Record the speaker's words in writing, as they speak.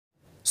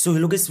So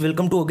hello guys,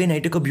 welcome to again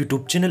iTechHub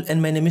YouTube channel and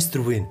my name is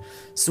Dhruvin.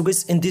 So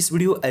guys, in this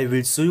video I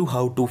will show you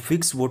how to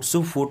fix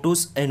WhatsApp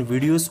photos and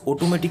videos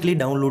automatically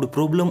download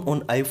problem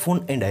on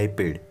iPhone and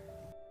iPad.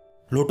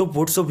 Lot of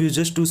WhatsApp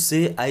users to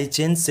say I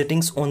change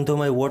settings on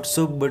my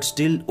WhatsApp but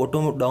still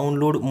auto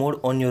download more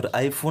on your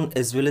iPhone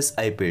as well as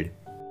iPad.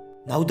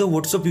 Now the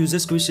WhatsApp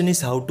users question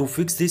is how to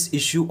fix this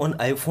issue on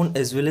iPhone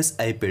as well as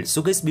iPad.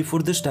 So guys,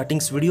 before the starting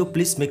this video,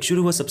 please make sure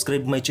you are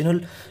subscribed my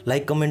channel,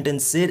 like, comment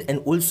and share, and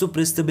also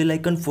press the bell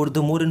icon for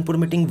the more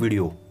informative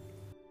video.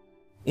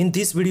 In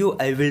this video,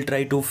 I will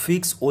try to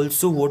fix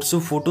also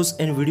WhatsApp photos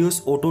and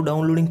videos auto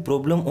downloading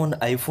problem on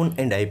iPhone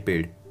and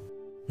iPad.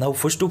 Now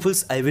first of all,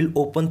 I will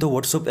open the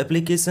WhatsApp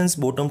applications,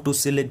 bottom to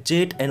select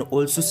chat and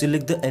also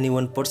select the any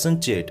one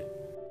person chat.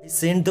 I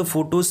send the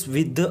photos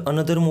with the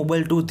another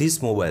mobile to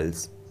these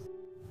mobiles.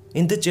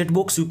 In the chat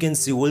box you can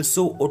see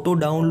also auto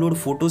download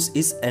photos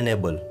is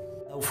enabled.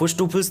 Now first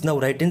of all, now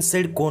right hand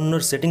side corner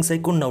settings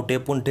icon, now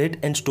tap on date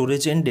and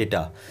storage and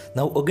data.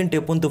 Now again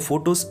tap on the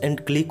photos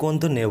and click on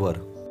the never.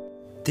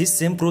 This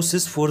same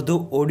process for the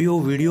audio,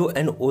 video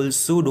and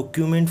also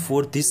document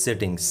for these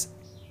settings.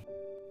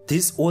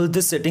 This all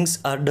the settings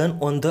are done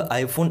on the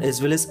iPhone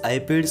as well as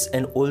iPads,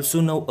 and also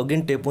now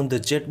again tap on the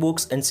chat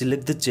box and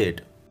select the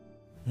chat.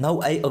 Now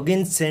I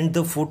again send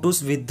the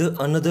photos with the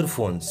another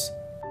phones.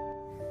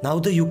 Now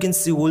you can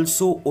see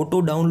also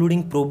auto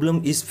downloading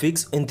problem is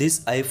fixed in this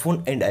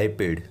iPhone and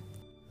iPad.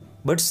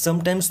 But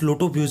sometimes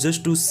lot of users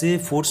to say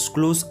force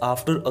close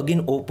after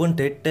again open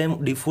that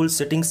time default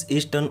settings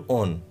is turned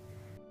on.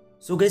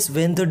 So guys,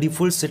 when the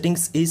default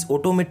settings is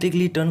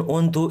automatically turned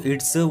on, though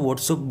it's a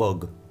WhatsApp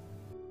bug.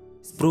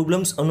 This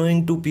problems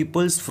annoying to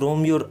people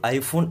from your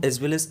iPhone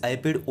as well as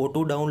iPad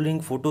auto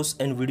downloading photos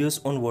and videos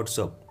on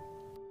WhatsApp.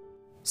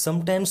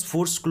 Sometimes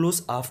force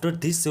close after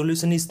this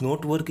solution is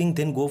not working,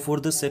 then go for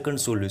the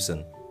second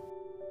solution.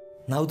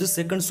 Now the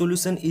second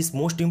solution is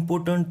most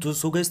important.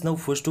 So guys, now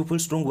first of all,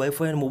 strong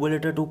Wi-Fi and mobile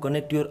data to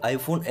connect your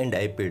iPhone and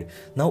iPad.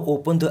 Now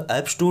open the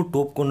App Store,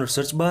 top corner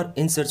search bar.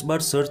 In search bar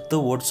search the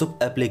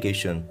WhatsApp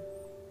application.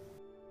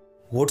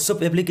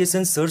 WhatsApp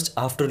application search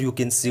after you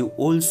can see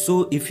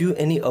also if you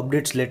any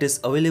updates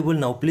latest available.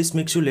 Now please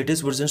make sure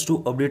latest versions to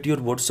update your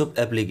WhatsApp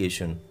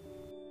application.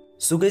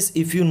 So guys,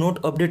 if you not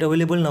update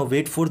available, now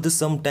wait for the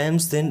some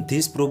times, then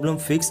this problem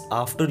fixed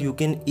after you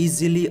can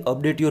easily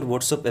update your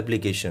WhatsApp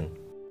application.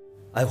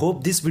 I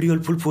hope this video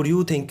helpful for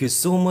you. Thank you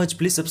so much.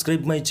 Please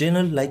subscribe my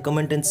channel, like,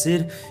 comment and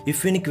share.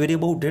 If you any query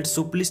about that,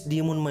 so please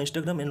DM on my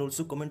Instagram and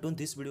also comment on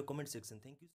this video comment section. Thank you.